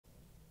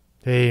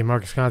Hey,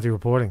 Marcus Conte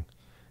reporting.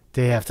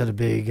 Day after the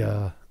big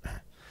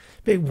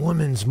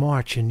women's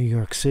march in New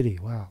York City.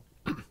 Wow.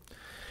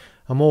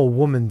 I'm all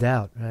womaned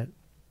out, right?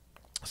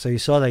 So you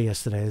saw that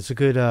yesterday. It's a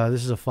good,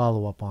 this is a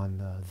follow-up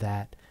on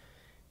that.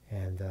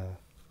 And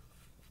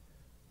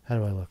how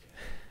do I look?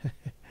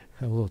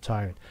 I'm a little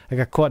tired. I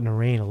got caught in the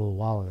rain a little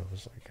while ago. It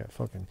was like a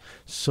fucking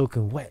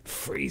soaking wet,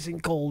 freezing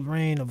cold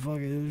rain. I'm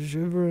fucking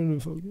shivering. I'm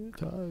fucking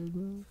tired,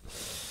 man.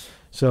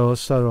 So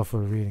let's start off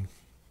with a reading.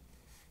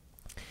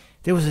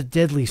 There was a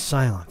deadly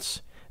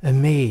silence.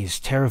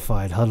 Amazed,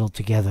 terrified, huddled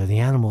together, the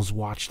animals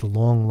watched the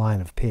long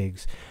line of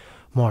pigs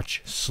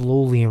march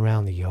slowly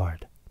around the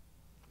yard.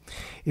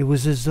 It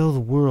was as though the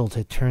world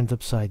had turned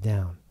upside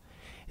down.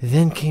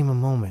 Then came a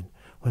moment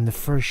when the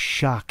first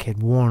shock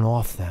had worn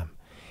off them.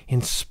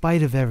 In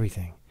spite of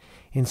everything,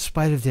 in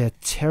spite of their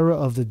terror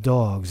of the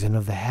dogs and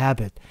of the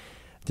habit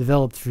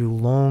developed through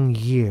long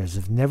years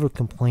of never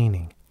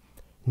complaining,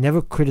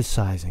 never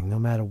criticizing, no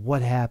matter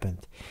what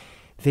happened,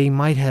 they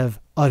might have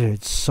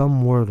uttered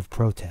some word of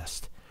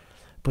protest.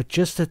 But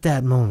just at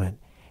that moment,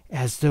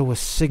 as though a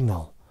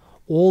signal,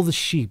 all the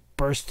sheep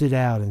bursted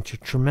out into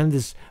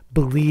tremendous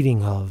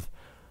bleating of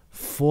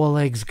 4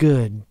 legs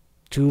good,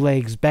 2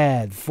 legs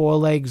bad, 4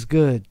 legs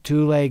good,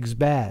 2 legs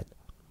bad.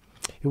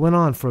 It went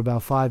on for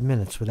about 5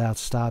 minutes without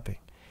stopping,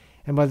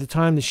 and by the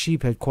time the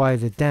sheep had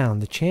quieted down,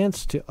 the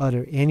chance to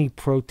utter any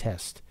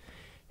protest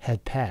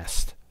had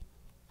passed.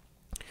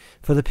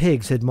 For the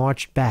pigs had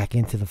marched back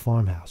into the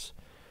farmhouse.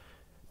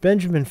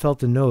 Benjamin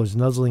felt a nose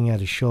nuzzling at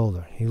his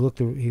shoulder. He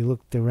looked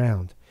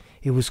around.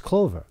 It was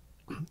Clover.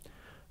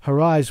 Her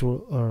eyes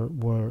looked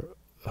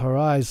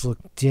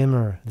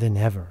dimmer than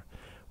ever.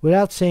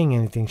 Without saying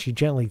anything, she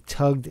gently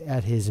tugged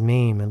at his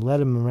mane and led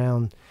him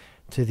around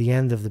to the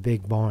end of the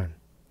big barn,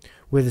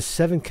 where the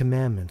 7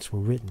 commandments were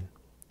written.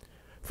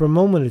 For a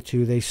moment or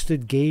two they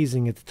stood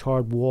gazing at the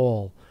tarred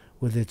wall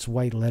with its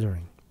white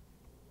lettering.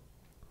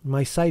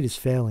 "My sight is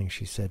failing,"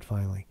 she said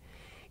finally.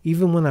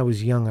 "Even when I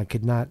was young I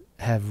could not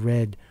have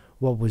read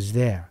what was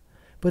there,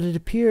 but it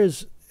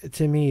appears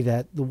to me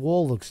that the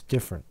wall looks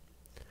different.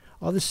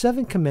 Are the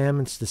 7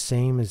 commandments the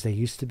same as they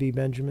used to be,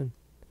 Benjamin?"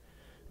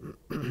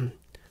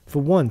 For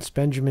once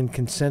Benjamin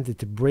consented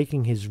to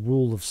breaking his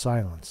rule of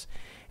silence,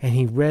 and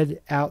he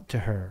read out to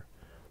her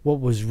what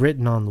was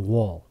written on the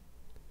wall.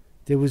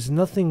 There was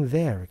nothing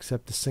there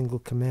except a single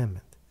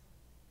commandment.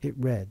 It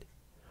read,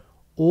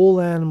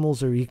 "All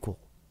animals are equal,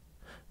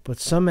 but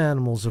some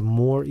animals are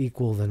more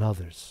equal than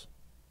others."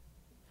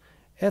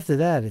 After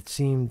that, it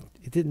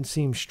didn't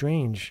seem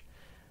strange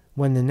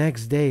when the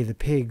next day the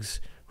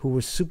pigs who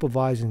were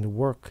supervising the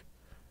work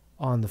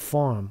on the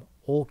farm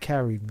all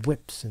carried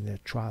whips in their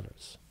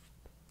trotters.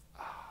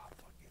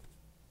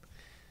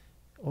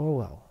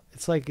 Orwell.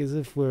 It's like as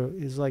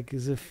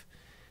if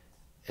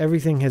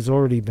everything has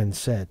already been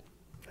said.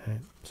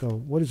 Right? So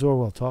what is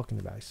Orwell talking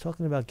about? He's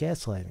talking about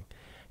gaslighting.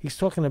 He's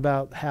talking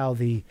about how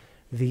the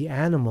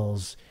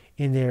animals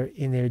in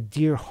their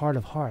dear heart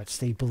of hearts,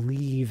 they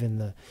believe in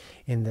the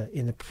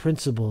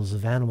principles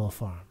of Animal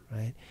Farm,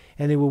 right?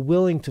 And they were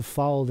willing to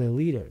follow their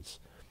leaders.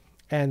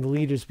 And the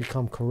leaders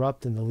become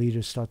corrupt, and the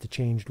leaders start to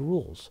change the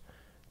rules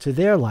to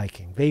their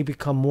liking. They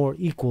become more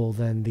equal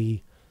than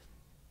the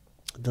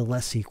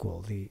less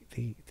equal, the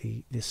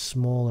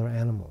smaller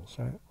animals,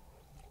 right?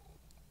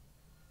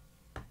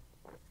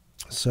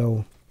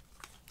 So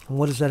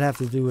what does that have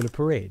to do with a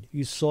parade?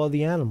 You saw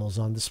the animals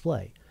on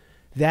display.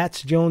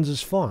 That's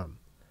Jones's farm,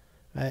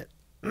 right?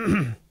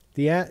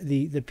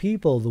 The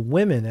people, the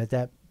women at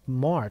that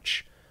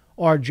march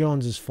are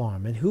Jones's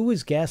farm. And who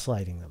is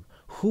gaslighting them?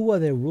 Who are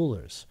their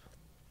rulers?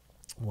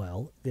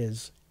 Well,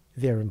 there's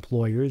their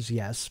employers,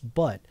 yes,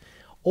 but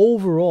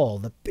overall,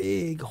 the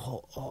big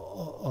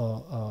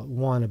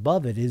one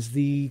above it is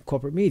the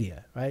corporate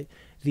media, right?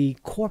 The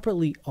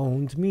corporately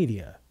owned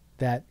media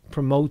that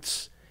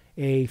promotes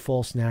a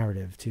false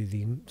narrative to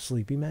the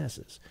sleepy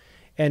masses.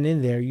 And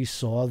in there you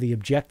saw the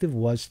objective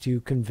was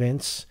to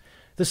convince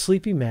the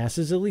sleepy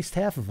masses, at least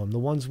half of them, the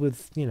ones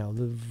with, the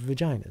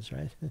vaginas,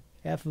 right?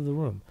 Half of the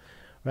room,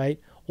 right?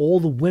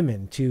 All the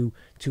women to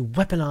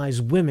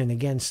weaponize women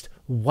against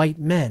white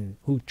men,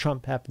 who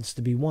Trump happens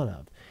to be one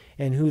of,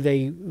 and who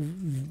they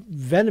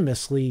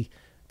venomously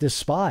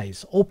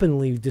despise,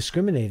 openly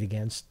discriminate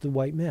against the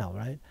white male,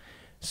 right?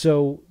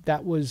 So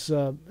that was,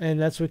 and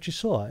that's what you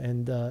saw,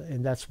 and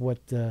that's what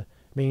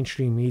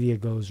mainstream media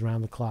goes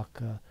around the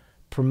clock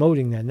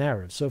promoting that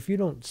narrative. So if you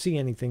don't see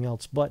anything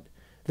else but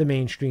the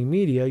mainstream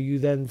media, you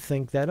then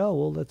think that, oh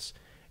well,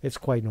 it's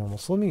quite normal.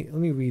 So let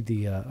me read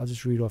I'll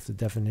just read off the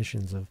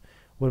definitions of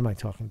what am I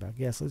talking about.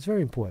 Yes, it's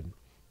very important.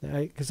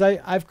 Because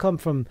I've come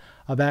from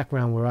a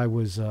background where I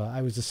was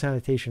a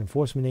sanitation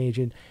enforcement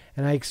agent,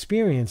 and I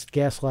experienced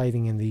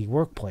gaslighting in the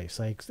workplace.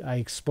 I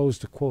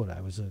exposed a quota.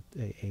 I was a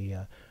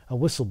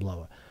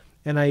whistleblower,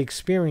 and I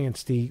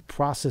experienced the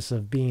process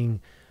of being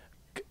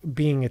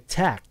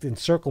attacked,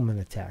 encirclement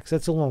attacks.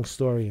 That's a long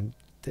story, and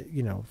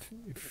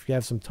if you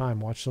have some time,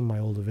 watch some of my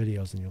older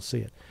videos and you'll see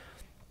it.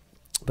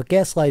 But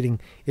gaslighting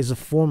is a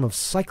form of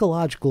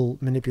psychological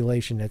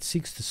manipulation that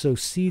seeks to sow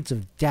seeds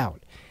of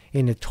doubt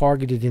in a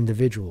targeted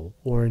individual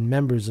or in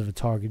members of a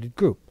targeted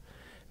group,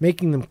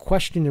 making them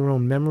question their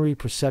own memory,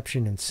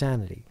 perception, and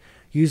sanity,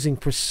 using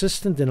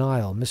persistent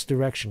denial,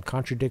 misdirection,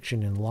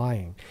 contradiction, and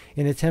lying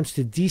in attempts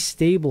to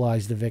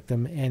destabilize the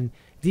victim and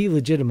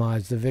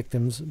delegitimize the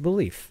victim's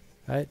belief.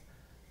 Right?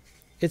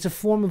 It's a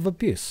form of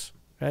abuse.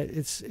 Right?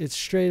 It's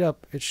straight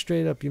up. It's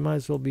straight up. You might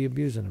as well be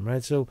abusing them.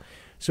 Right? So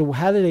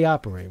how do they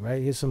operate?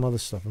 Right? Here's some other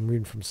stuff I'm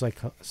reading from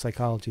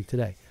Psychology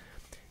Today.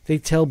 They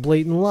tell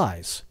blatant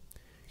lies.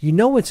 You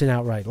know it's an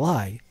outright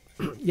lie,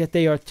 yet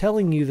they are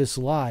telling you this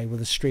lie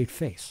with a straight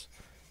face.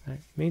 Right?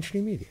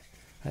 Mainstream media.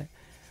 Right?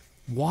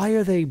 Why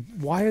are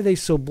they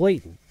so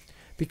blatant?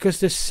 Because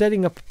they're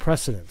setting up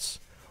precedents.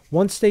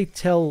 Once they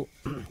tell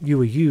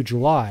you a huge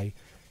lie,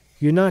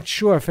 you're not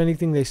sure if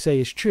anything they say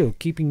is true.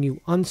 Keeping you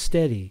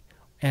unsteady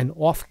and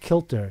off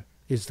kilter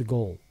is the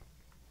goal.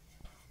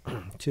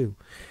 2,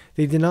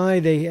 they deny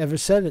they ever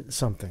said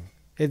something.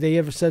 They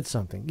ever said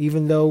something,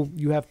 even though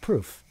you have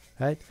proof.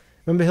 Right?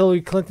 Remember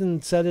Hillary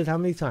Clinton said it how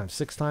many times?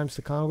 6 times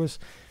to Congress.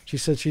 She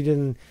said she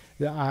didn't.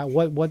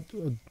 What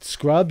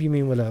scrub? You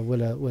mean with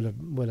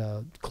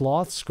a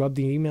cloth? Scrub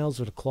the emails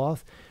with a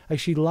cloth? Like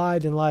she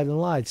lied and lied and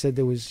lied. Said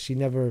she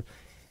never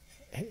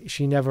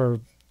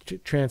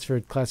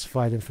transferred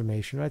classified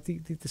information. Right?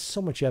 There's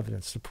so much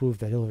evidence to prove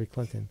that Hillary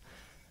Clinton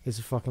is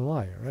a fucking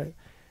liar. Right?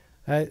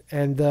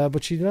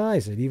 But she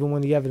denies it even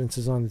when the evidence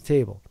is on the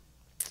table.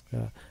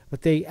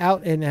 But they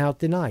out and out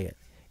deny it.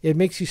 It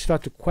makes you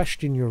start to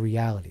question your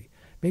reality.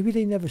 Maybe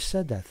they never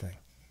said that thing.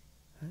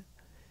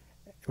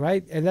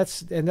 Right? And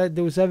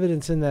there was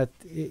evidence in that,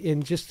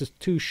 in just the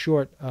 2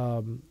 short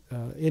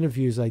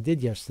interviews I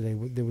did yesterday.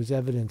 There was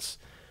evidence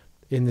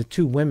in the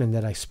 2 women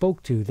that I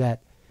spoke to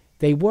that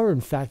they were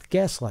in fact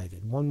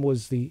gaslighted. One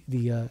was the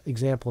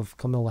example of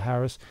Kamala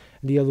Harris,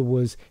 and the other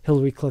was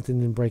Hillary Clinton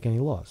didn't break any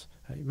laws.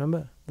 Right?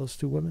 Remember those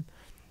 2 women?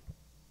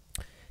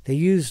 They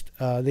use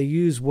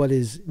what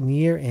is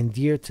near and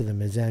dear to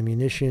them as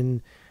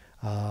ammunition.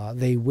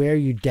 They wear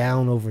you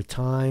down over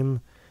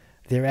time.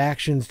 Their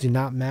actions do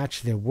not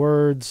match their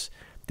words.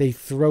 They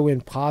throw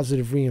in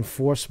positive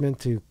reinforcement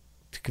to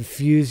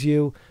confuse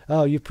you.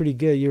 Oh, you're pretty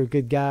good. You're a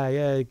good guy.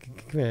 Yeah,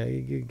 come here,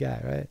 you're a good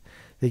guy, right?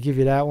 They give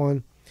you that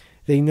one.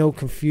 They know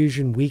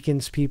confusion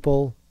weakens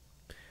people.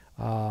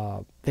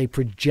 They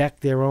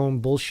project their own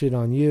bullshit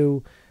on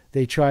you.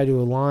 They try to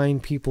align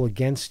people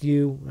against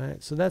you.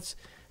 Right? So that's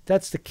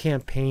the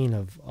campaign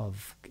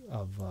of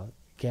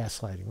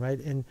gaslighting, right?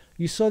 And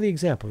you saw the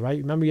example, right?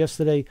 Remember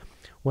yesterday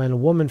when a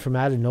woman from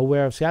out of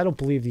nowhere, see, I don't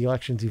believe the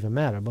elections even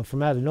matter, but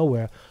from out of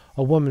nowhere,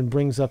 a woman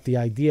brings up the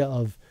idea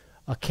of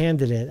a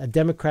candidate, a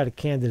Democratic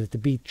candidate, to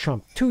beat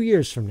Trump 2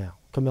 years from now,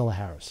 Kamala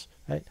Harris,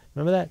 right?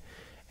 Remember that?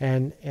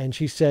 And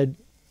she said,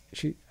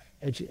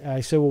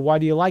 I said, well, why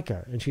do you like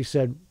her? And she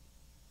said,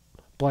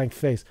 blank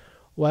face,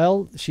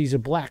 well, she's a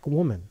black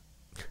woman.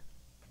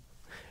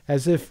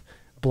 As if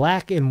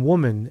black and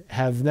woman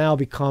have now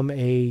become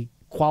a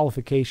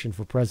qualification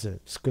for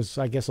presidents, because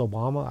I guess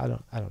Obama, I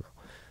don't know,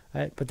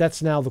 right? But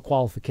that's now the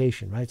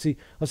qualification, right? See,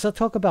 let's not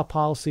talk about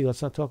policy.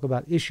 Let's not talk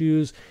about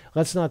issues.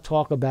 Let's not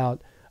talk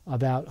about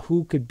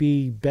who could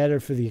be better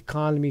for the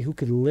economy, who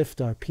could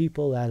lift our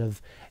people out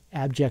of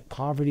abject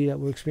poverty that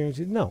we're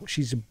experiencing. No,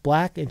 she's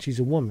black and she's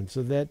a woman,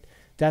 so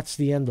that's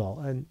the end all.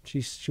 And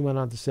she went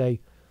on to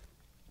say,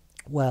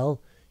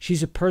 well,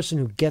 she's a person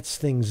who gets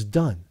things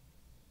done.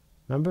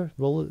 Remember?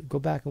 Go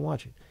back and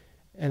watch it.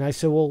 And I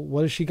said, well,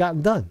 what has she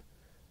gotten done?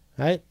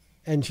 Right?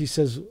 And she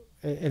says,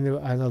 and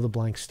another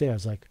blank stare. I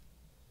was like,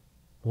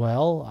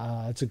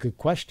 well, it's a good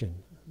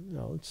question.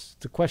 No, it's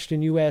the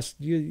question you asked.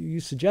 You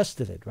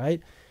suggested it,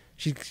 right?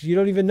 You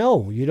don't even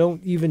know. You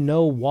don't even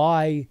know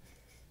why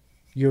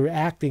you're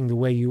acting the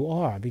way you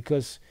are,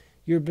 because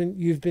you've been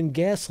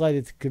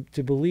gaslighted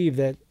to believe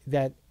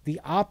that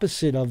the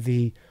opposite of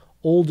the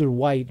older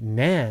white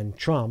man,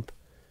 Trump,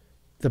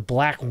 the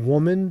black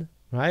woman,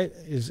 right,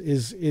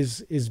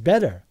 is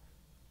better,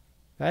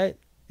 right?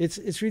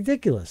 It's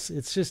ridiculous.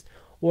 It's just,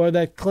 or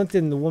that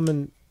Clinton, the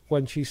woman,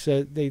 when she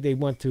said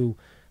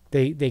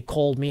they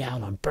called me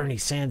out on Bernie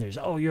Sanders.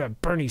 Oh, you're a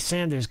Bernie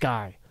Sanders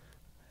guy.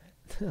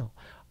 No.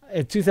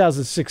 In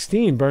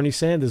 2016, Bernie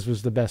Sanders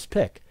was the best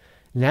pick.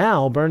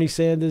 Now Bernie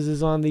Sanders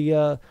is on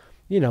the,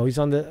 he's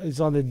on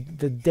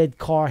the dead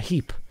car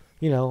heap.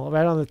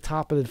 Right on the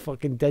top of the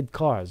fucking dead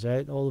cars,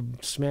 right? All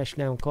the smashed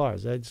down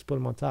cars. I just put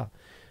them on top,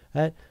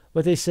 right?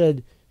 But she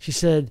said,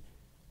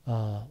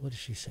 what did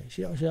she say?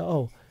 She said,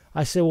 oh,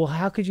 I said, well,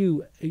 how could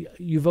you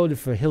voted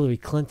for Hillary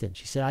Clinton?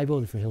 She said, I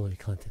voted for Hillary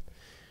Clinton.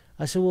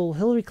 I said, well,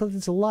 Hillary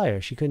Clinton's a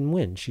liar. She couldn't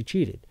win. She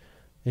cheated.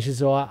 And she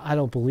said, oh, I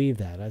don't believe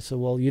that. I said,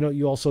 well,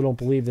 you also don't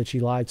believe that she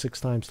lied 6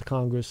 times to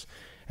Congress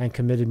and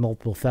committed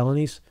multiple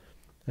felonies?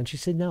 And she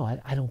said, no,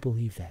 I don't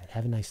believe that.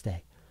 Have a nice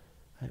day.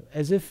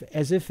 As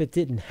if it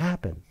didn't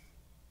happen,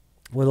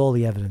 with all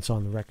the evidence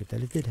on the record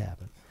that it did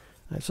happen.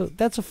 So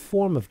that's a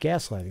form of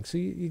gaslighting. So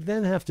you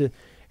then have to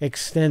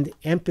extend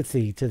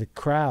empathy to the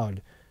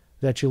crowd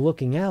that you're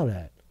looking out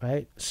at,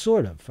 right?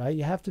 Sort of, right?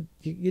 You have to.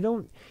 You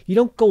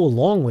don't go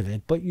along with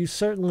it, but you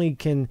certainly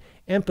can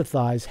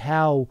empathize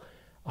how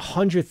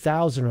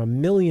 100,000 or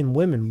 1,000,000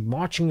 women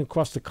marching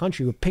across the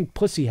country with pink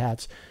pussy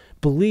hats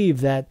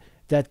believe that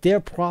their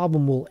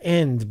problem will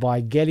end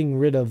by getting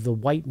rid of the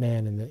white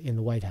man in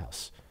the White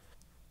House,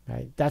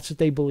 right? That's what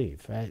they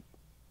believe, right?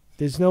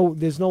 There's no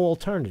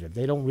alternative.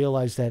 They don't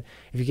realize that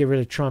if you get rid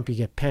of Trump, you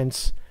get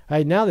Pence.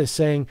 Right now they're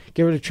saying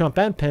get rid of Trump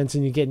and Pence,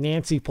 and you get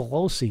Nancy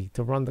Pelosi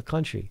to run the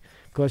country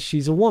because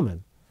she's a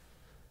woman.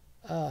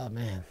 Oh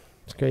man,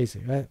 it's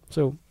crazy, right?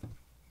 So,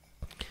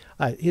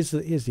 here's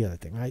the other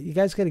thing, right? You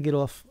guys got to get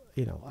off.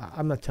 You know,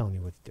 I'm not telling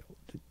you what to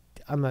do.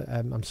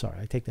 I'm sorry.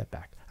 I take that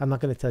back. I'm not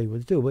going to tell you what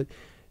to do, but.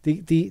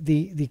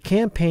 The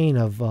campaign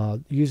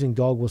of using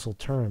dog whistle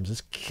terms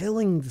is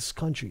killing this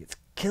country. It's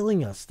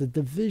killing us. The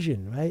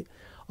division, right,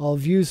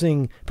 of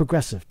using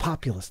progressive,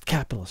 populist,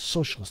 capitalist,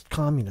 socialist,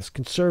 communist,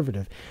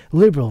 conservative,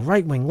 liberal,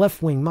 right-wing,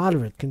 left-wing,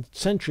 moderate,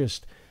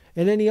 centrist,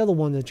 and any other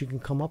one that you can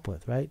come up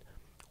with, right?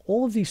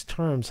 All of these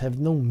terms have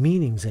no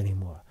meanings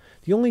anymore.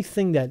 The only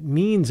thing that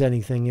means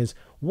anything is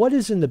what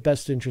is in the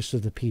best interest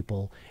of the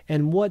people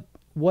and what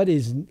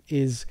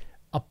is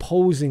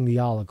opposing the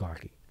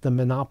oligarchy. The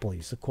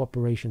monopolies, the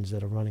corporations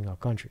that are running our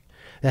country,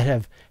 that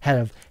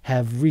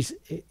have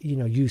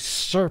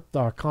usurped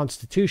our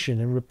Constitution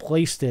and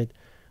replaced it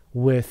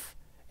with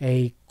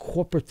a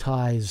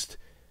corporatized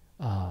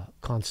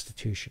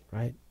Constitution,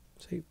 right?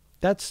 See,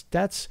 that's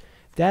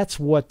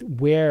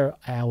where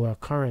our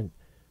current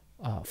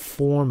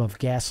form of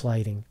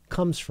gaslighting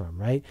comes from,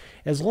 right?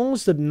 As long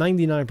as the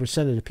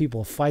 99% of the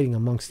people are fighting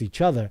amongst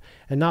each other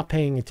and not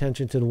paying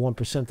attention to the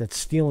 1% that's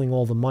stealing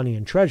all the money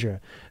and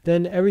treasure,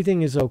 then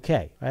everything is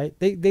okay, right?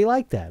 They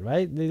like that,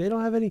 right? They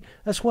don't have any.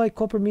 That's why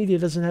corporate media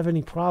doesn't have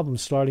any problem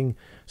starting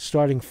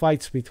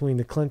fights between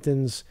the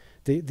Clintons,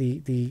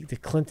 the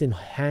Clinton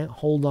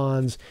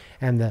hold-ons,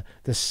 and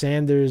the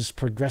Sanders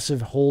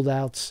progressive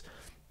holdouts,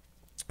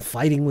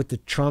 fighting with the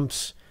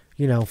Trumps.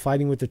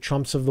 Fighting with the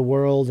Trumps of the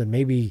world, and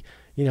maybe,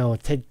 a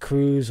Ted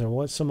Cruz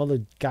or some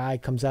other guy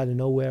comes out of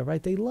nowhere,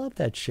 right? They love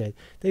that shit.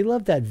 They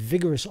love that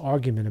vigorous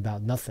argument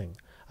about nothing,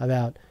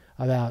 about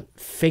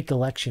fake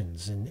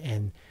elections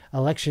and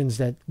elections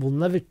that will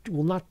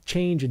not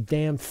change a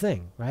damn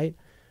thing, right?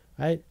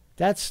 Right?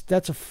 That's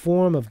a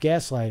form of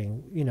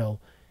gaslighting,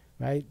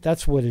 right?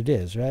 That's what it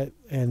is, right?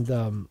 And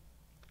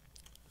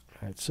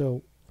right,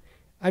 so,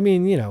 I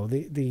mean,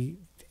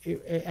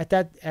 at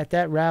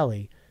that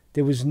rally.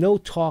 There was no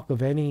talk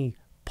of any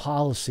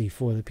policy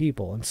for the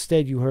people.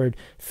 Instead, you heard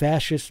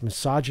fascist,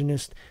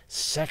 misogynist,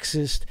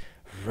 sexist,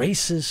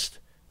 racist,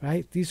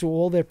 right? These are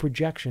all their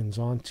projections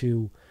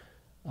onto,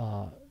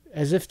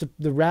 as if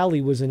the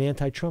rally was an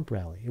anti-Trump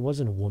rally. It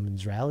wasn't a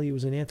women's rally. It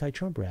was an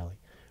anti-Trump rally,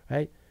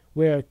 right?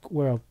 Where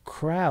a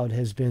crowd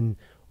has been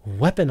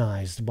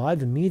weaponized by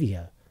the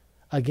media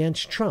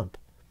against Trump,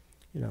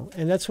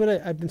 And that's what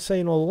I've been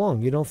saying all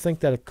along. You don't think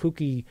that a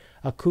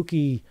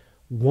kooky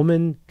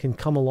woman can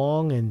come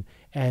along and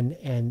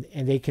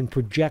they can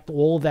project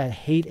all that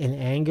hate and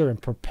anger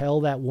and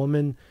propel that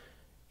woman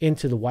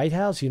into the White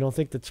House? You don't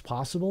think that's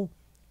possible?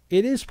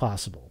 It is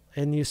possible.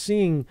 And you're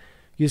seeing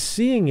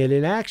it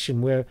in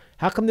action, where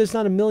how come there's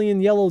not 1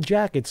 million yellow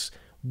jackets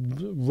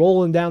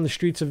rolling down the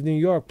streets of New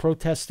York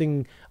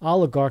protesting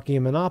oligarchy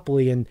and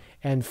monopoly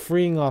and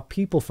freeing our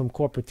people from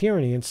corporate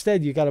tyranny?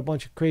 Instead, you got a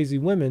bunch of crazy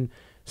women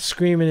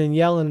screaming and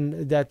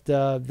yelling that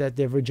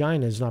their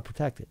vagina is not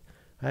protected,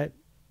 right?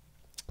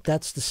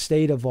 That's the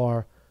state of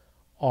our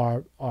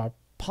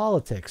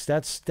politics.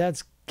 That's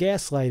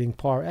gaslighting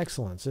par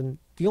excellence, and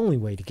the only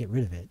way to get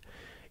rid of it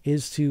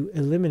is to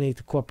eliminate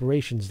the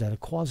corporations that are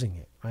causing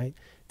it. Right?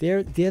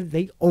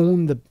 They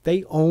own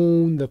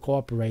the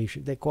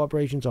corporation. The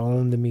corporations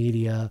own the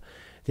media.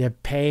 They're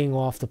paying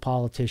off the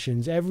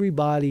politicians.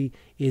 Everybody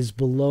is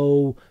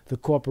below the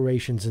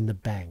corporations and the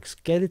banks.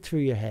 Get it through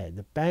your head.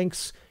 The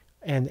banks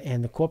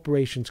and the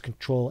corporations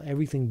control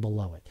everything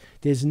below it.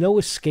 There's no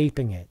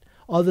escaping it,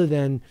 other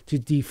than to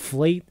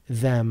deflate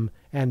them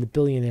and the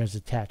billionaires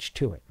attached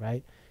to it,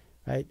 right?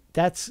 Right?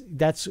 That's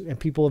and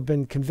people have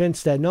been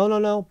convinced that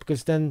no,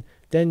 because then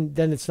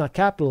it's not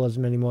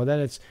capitalism anymore. Then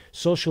it's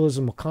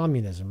socialism or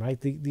communism,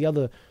 right? The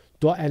other,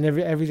 and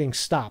everything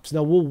stops.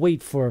 No, we'll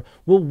wait for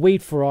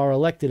our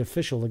elected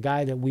official, the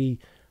guy that we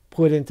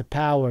put into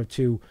power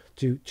to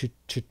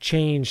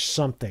change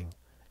something,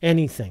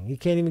 anything. He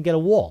can't even get a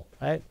wall,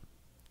 right?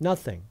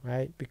 Nothing,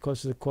 right?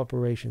 Because the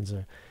corporations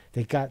are.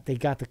 They got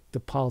the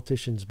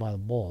politicians by the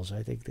balls.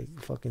 I think they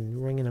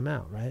fucking wringing them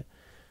out, right?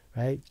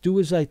 Right? Do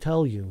as I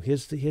tell you.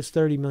 Here's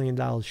 $30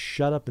 million.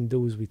 Shut up and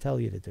do as we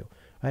tell you to do,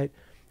 right?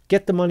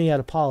 Get the money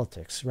out of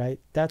politics, right?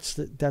 That's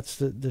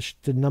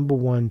the number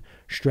one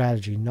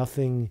strategy.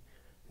 Nothing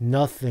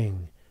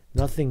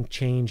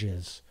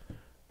changes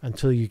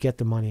until you get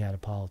the money out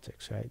of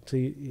politics, right?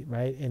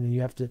 Right? And then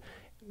you have to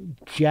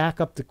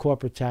jack up the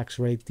corporate tax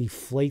rate,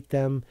 deflate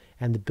them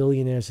and the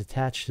billionaires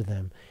attached to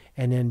them,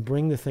 and then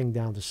bring the thing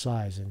down to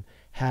size and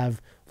have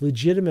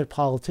legitimate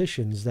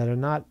politicians that are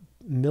not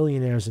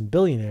millionaires and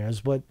billionaires,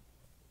 but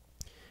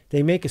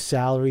they make a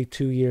salary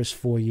 2 years,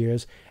 4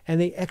 years, and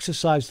they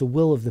exercise the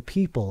will of the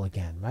people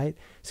again, right?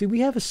 See, we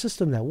have a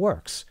system that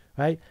works,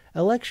 right?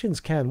 Elections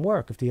can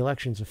work if the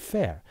elections are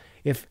fair.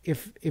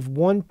 If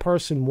one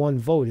person, one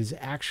vote is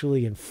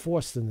actually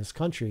enforced in this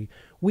country,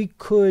 we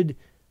could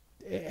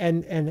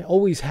and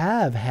always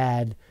have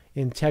had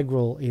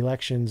integral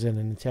elections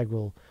and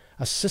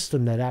a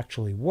system that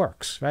actually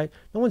works, right?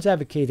 No one's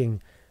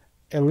advocating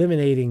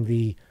eliminating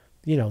the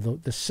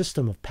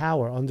system of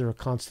power under a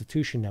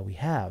constitution that we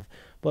have,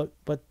 but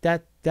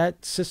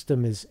that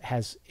system is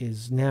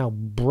now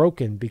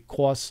broken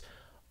because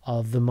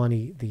of the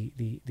money,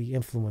 the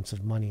influence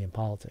of money in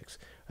politics,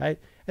 right?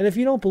 And if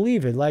you don't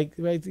believe it, like,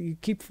 right, you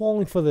keep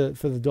falling for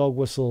the dog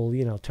whistle,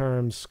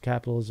 terms,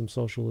 capitalism,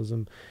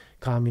 socialism,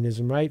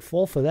 communism, right?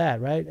 Fall for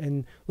that, right?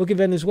 And look at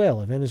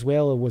Venezuela.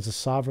 Venezuela was a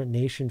sovereign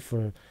nation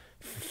for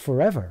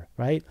forever,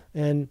 right?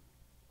 And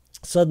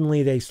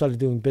suddenly they started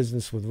doing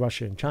business with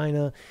Russia and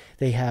China.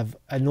 They have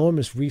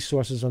enormous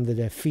resources under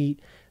their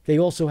feet. They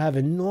also have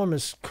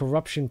enormous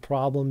corruption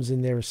problems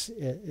in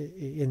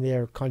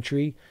their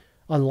country,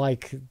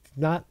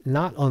 not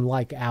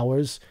unlike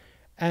ours.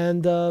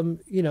 And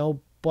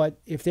but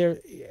if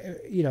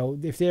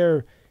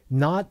they're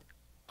not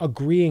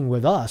agreeing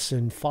with us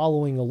and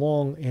following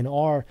along in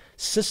our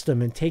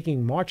system and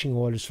taking marching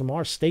orders from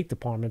our State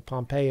Department,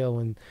 Pompeo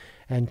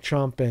and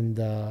Trump and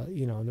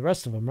and the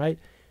rest of them, right?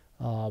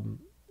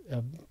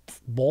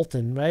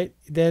 Bolton, right?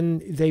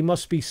 Then they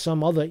must be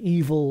some other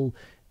evil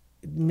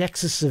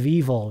nexus of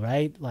evil,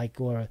 right?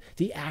 Or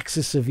the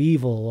axis of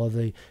evil, or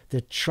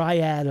the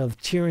triad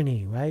of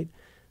tyranny, right?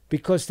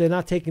 Because they're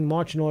not taking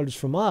marching orders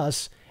from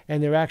us,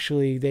 and they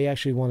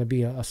actually want to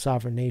be a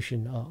sovereign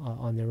nation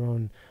on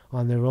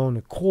their own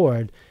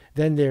accord.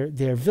 Then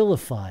they're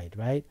vilified,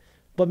 right?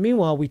 But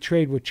meanwhile, we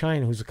trade with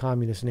China, who's a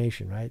communist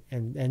nation, right?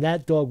 And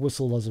that dog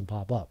whistle doesn't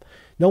pop up.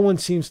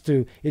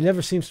 It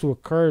never seems to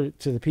occur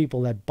to the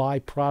people that buy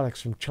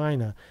products from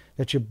China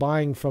that you're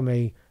buying from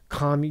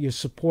you're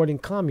supporting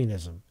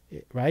communism,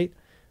 right?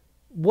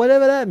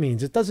 Whatever that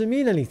means, it doesn't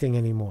mean anything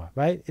anymore,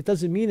 right? It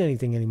doesn't mean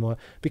anything anymore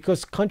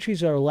because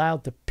countries are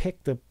allowed to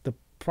pick the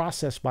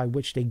process by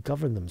which they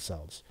govern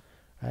themselves,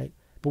 right?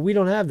 But we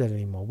don't have that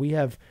anymore. We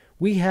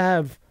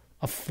have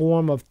a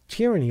form of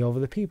tyranny over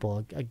the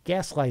people, a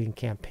gaslighting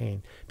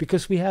campaign,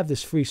 because we have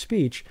this free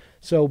speech.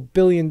 So $1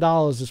 billion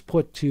is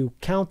put to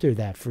counter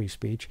that free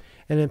speech,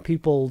 and then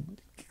people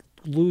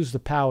lose the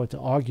power to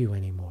argue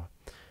anymore.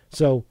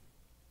 So,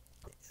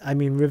 I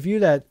mean, review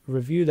that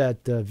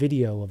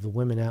video of the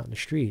women out in the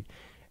street,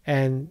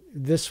 and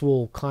this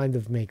will kind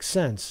of make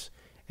sense.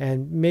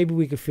 And maybe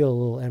we could feel a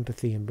little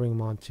empathy and bring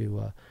them on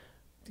to,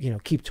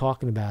 keep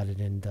talking about it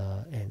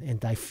and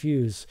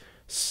diffuse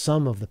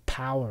some of the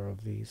power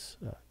of these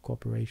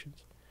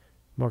corporations.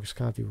 Marcus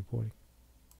Conte reporting.